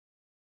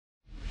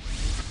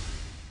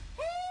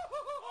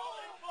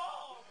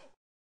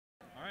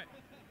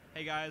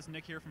Hey guys,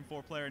 Nick here from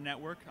 4Player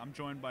Network. I'm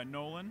joined by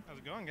Nolan How's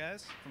it going,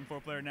 guys? from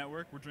 4Player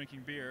Network. We're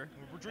drinking beer.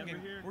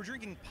 We're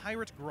drinking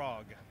Pirate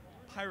Grog.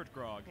 Pirate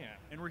Grog. Yeah.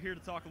 And we're here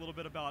to talk a little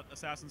bit about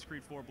Assassin's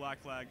Creed 4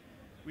 Black Flag.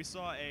 We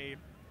saw a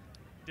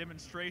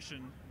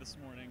demonstration this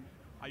morning.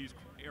 I use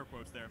air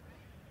quotes there.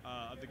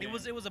 Of the game.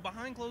 It was a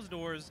behind closed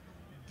doors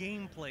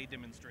gameplay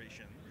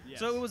demonstration.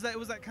 Yes. So it was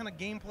that kind of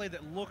gameplay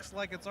that looks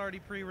like it's already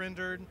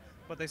pre-rendered,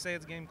 but they say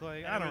it's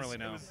gameplay. I don't really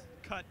know. It was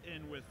cut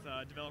in with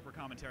developer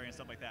commentary and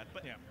stuff like that.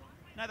 But yeah.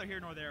 Neither here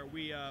nor there.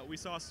 We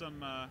saw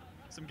some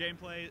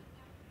gameplay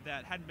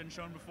that hadn't been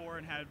shown before,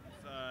 and had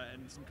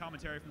and some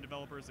commentary from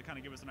developers to kind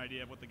of give us an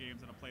idea of what the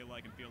game's going to play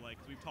like and feel like.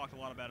 'Cause we've talked a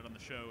lot about it on the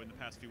show in the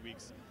past few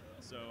weeks.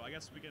 So I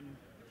guess we can.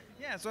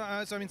 Yeah. So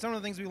I mean, some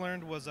of the things we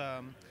learned was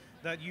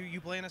that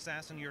you play an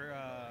assassin. You're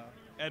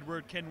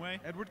Edward Kenway.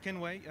 Edward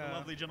Kenway, The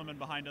lovely gentleman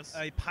behind us.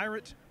 a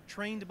pirate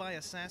trained by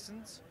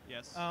assassins.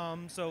 Yes.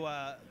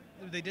 So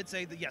they did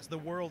say that yes, the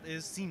world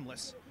is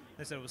seamless.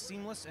 They said it was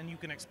seamless, and you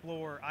can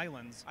explore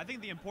islands. I think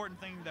the important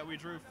thing that we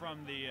drew from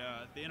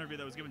the interview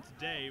that was given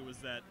today was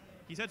that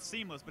he said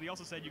seamless, but he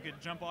also said you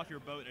could jump off your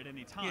boat at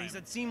any time. Yeah, he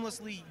said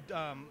seamlessly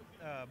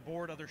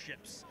board other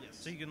ships. Yes.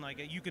 So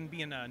you can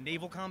be in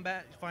naval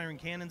combat, firing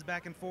cannons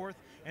back and forth,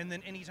 and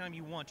then anytime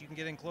you want, you can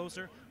get in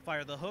closer,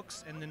 fire the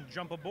hooks, and then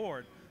jump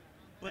aboard.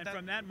 But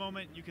from that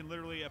moment, you can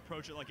literally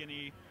approach it like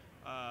any,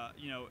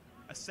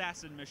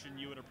 assassin mission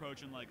you would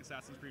approach in like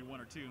Assassin's Creed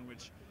 1 or 2, in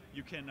which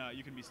you can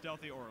be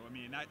stealthy, or I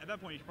mean, at that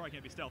point you probably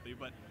can't be stealthy,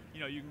 but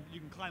you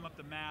can climb up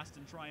the mast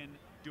and try and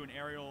do an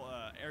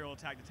aerial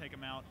attack to take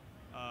them out.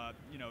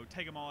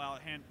 Take them all out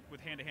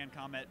with hand-to-hand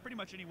combat, pretty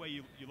much any way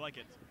you like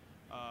it,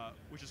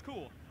 which is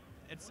cool.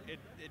 It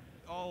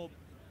all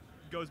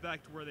goes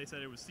back to where they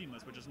said it was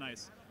seamless, which is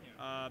nice.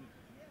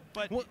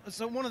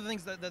 So one of the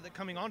things that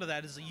coming onto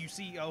that is that you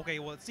see, okay,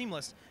 well, it's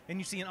seamless, and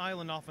you see an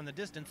island off in the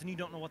distance, and you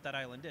don't know what that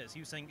island is. He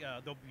was saying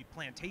there'll be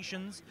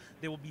plantations,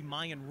 there will be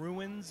Mayan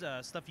ruins,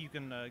 stuff you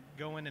can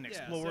go in and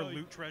explore, so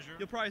loot treasure.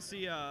 You'll probably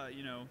see, a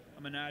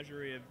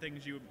menagerie of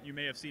things you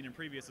may have seen in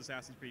previous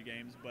Assassin's Creed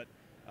games, but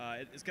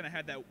it's going to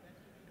have that.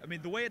 I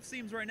mean, the way it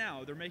seems right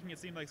now, they're making it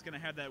seem like it's going to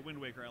have that Wind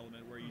Waker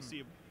element, where you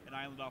see an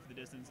island off in the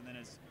distance, and then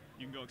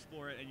you can go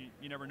explore it, and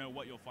you never know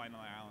what you'll find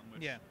on the island.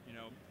 Which, yeah.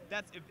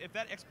 That's if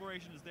that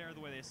exploration is there the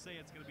way they say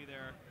it's going to be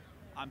there,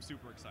 I'm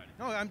super excited.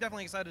 Oh, I'm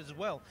definitely excited as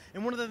well.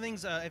 And one of the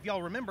things, if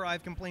y'all remember,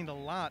 I've complained a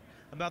lot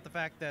about the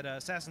fact that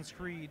Assassin's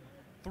Creed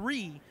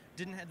 3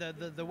 didn't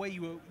have the way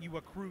you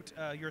recruit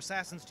your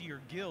assassins to your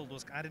guild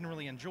was, I didn't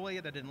really enjoy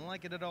it. I didn't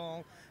like it at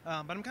all.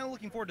 But I'm kind of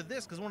looking forward to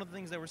this, because one of the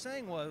things they were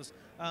saying was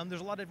there's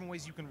a lot of different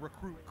ways you can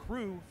recruit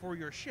crew for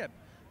your ship.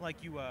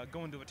 Like you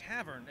go into a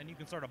tavern and you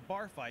can start a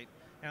bar fight,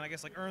 and I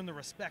guess like earn the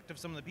respect of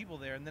some of the people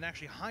there, and then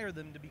actually hire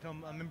them to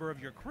become a member of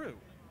your crew.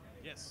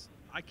 Yes,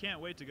 I can't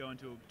wait to go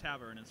into a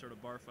tavern and start a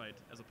bar fight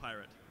as a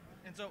pirate.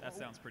 And so that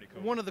sounds pretty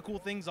cool. One of the cool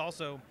things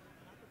also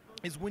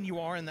is when you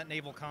are in that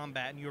naval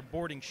combat and you're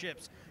boarding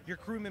ships, your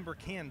crew member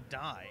can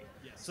die.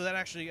 Yes. So that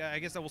actually, I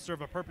guess that will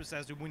serve a purpose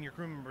as to when your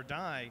crew member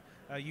die,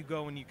 you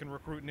go and you can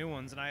recruit new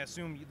ones. And I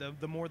assume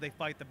the more they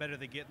fight, the better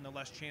they get, and the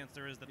less chance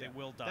there is that they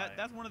will die.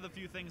 That's one of the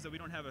few things that we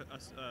don't have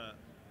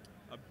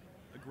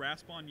a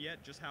grasp on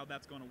yet, just how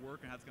that's going to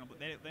work and how it's going to.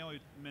 They only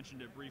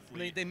mentioned it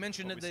briefly. They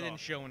mentioned it. They didn't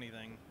show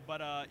anything.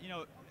 But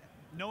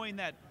knowing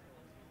that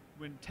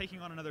when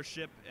taking on another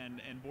ship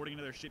and boarding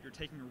another ship, you're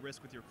taking a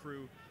risk with your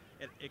crew.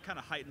 It kind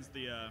of heightens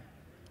the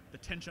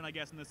tension, I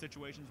guess, in those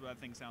situations. Where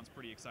that thing sounds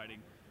pretty exciting.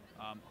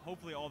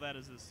 Hopefully, all that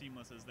is as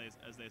seamless as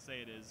they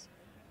say it is.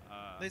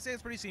 They say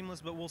it's pretty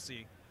seamless, but we'll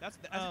see. That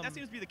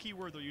seems to be the key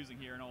word they're using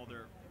here in all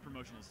their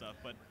promotional stuff.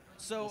 But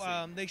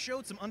so they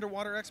showed some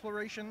underwater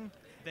exploration.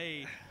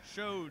 They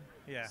showed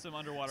some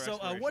underwater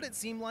exploration. So what it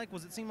seemed like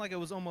it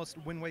was almost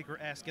Wind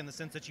Waker-esque in the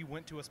sense that you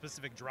went to a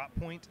specific drop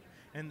point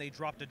and they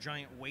dropped a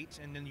giant weight,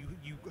 and then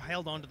you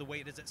held onto the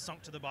weight as it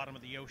sunk to the bottom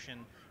of the ocean,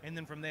 and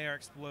then from there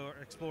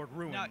explored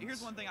ruins. Now,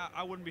 here's one thing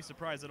I wouldn't be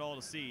surprised at all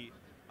to see,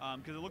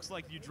 because it looks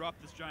like you drop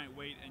this giant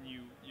weight and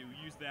you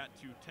use that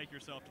to take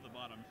yourself to the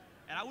bottom.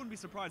 And I wouldn't be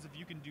surprised if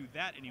you can do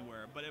that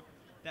anywhere. But if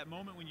that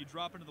moment when you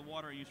drop into the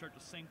water and you start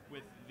to sink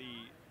with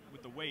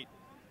the weight,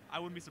 I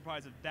wouldn't be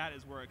surprised if that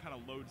is where it kind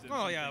of loads in.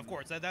 Oh yeah, of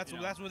course. That's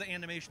where the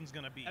animation's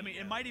going to be. I mean,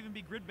 it might even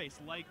be grid-based,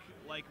 like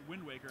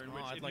Wind Waker, in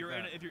which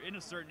if you're in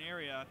a certain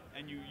area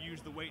and you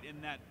use the weight in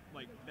that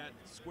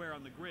square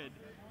on the grid,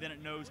 then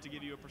it knows to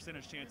give you a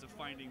percentage chance of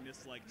finding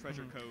this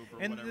treasure cove or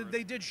whatever. And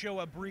they did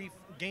show a brief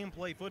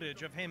gameplay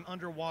footage of him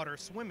underwater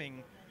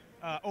swimming.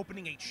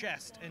 Opening a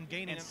chest and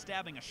gaining and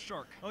stabbing a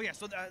shark. Oh yeah,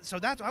 so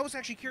that's I was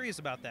actually curious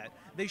about that.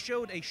 They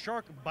showed a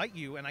shark bite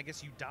you, and I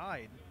guess you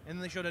died. And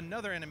then they showed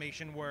another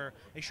animation where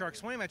a shark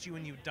swam at you,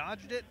 and you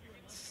dodged it,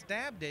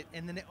 stabbed it,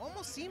 and then it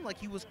almost seemed like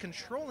he was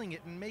controlling it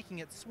and making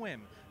it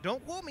swim.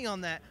 Don't quote me on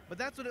that, but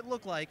that's what it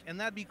looked like, and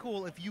that'd be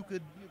cool if you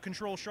could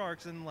control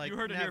sharks and you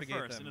heard it navigate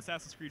here first. them. In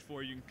Assassin's Creed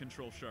 4, you can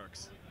control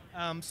sharks.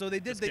 So they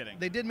did. Just kidding.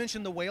 They did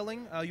mention the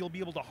whaling. You'll be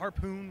able to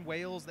harpoon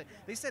whales.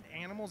 They said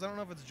animals. I don't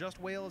know if it's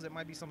just whales. It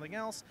might be something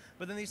else.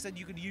 But then they said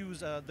you could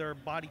use their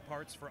body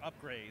parts for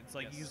upgrades.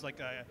 Like Yes. use like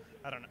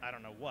I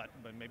don't know what,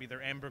 but maybe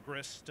their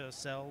ambergris to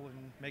sell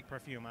and make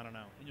perfume. I don't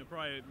know. And you'll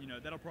probably,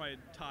 that'll probably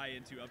tie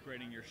into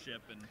upgrading your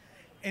ship.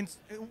 And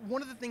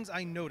one of the things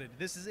I noted.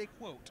 This is a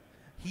quote.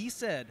 He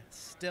said,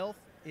 "Stealth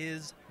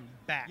is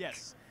back."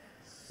 Yes.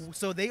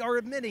 So they are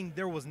admitting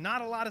there was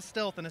not a lot of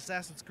stealth in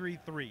Assassin's Creed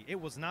 3. It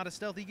was not a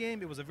stealthy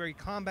game. It was a very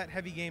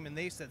combat-heavy game, and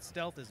they said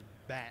stealth is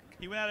back.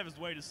 He went out of his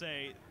way to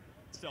say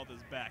stealth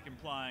is back,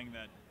 implying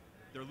that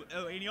they're.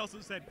 Oh, and he also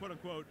said, "quote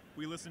unquote,"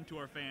 we listen to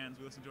our fans,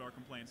 we listen to our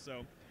complaints.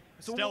 So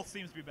stealth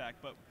seems to be back,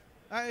 but.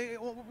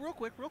 Well, real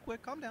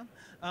quick, calm down.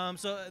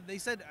 So they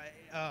said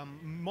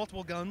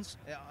multiple guns.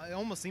 It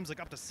almost seems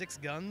like up to 6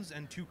 guns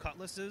and 2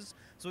 cutlasses.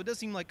 So it does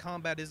seem like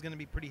combat is going to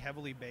be pretty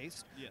heavily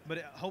based. Yes.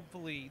 But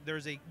hopefully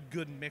there's a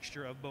good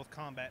mixture of both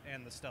combat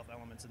and the stealth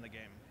elements in the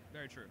game.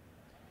 Very true.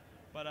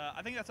 But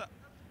I think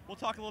we'll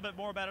talk a little bit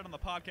more about it on the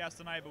podcast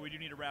tonight, but we do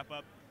need to wrap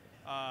up.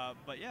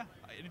 But yeah,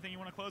 anything you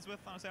want to close with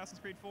on Assassin's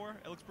Creed 4?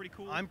 It looks pretty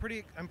cool. I'm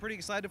pretty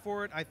excited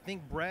for it. I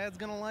think Brad's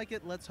going to like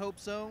it. Let's hope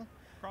so.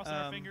 Crossing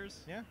our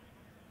fingers. Yeah.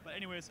 But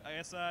anyways, I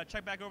guess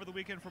check back over the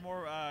weekend for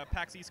more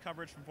PAX East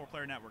coverage from 4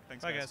 Player Network.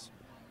 Thanks, Bye, guys. guys.